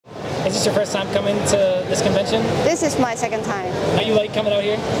Is this your first time coming to this convention? This is my second time. How you like coming out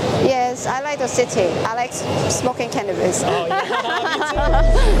here? Yes, I like the city. I like smoking cannabis. Oh yeah, me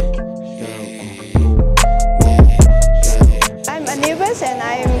too. I'm Anubis and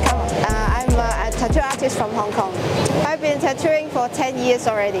I'm a tattoo artist from Hong Kong. I've been tattooing for 10 years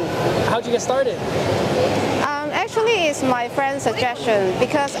already. How'd you get started? Actually, it's my friend's suggestion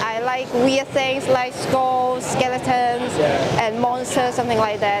because I like weird things like skulls, skeletons, and monsters, something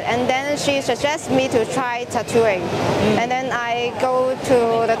like that. And then she suggests me to try tattooing. And then I go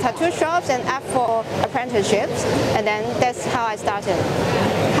to the tattoo shops and ask for apprenticeships. And then that's how I started.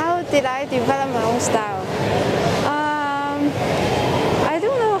 How did I develop my own style? I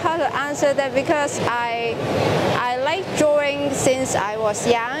don't know how to answer that because I like drawing since I was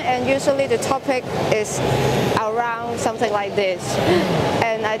young, and usually the topic is around something like this.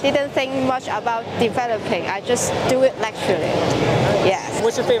 And I didn't think much about developing. I just do it naturally. Yes.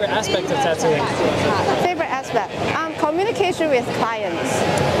 What's your favorite aspect of tattooing? Favorite aspect? Communication with clients.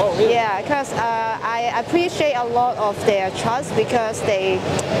 Oh, really? Yeah, because I appreciate a lot of their trust because they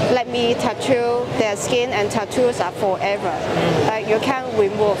let me tattoo their skin, and tattoos are forever. Like you can't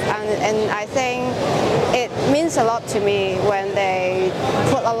remove, and I think it means a lot to me when they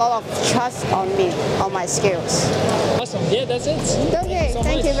put a lot of trust on me, on my skills. Awesome. Yeah, that's it. Okay,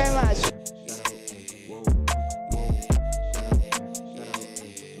 thank you very much.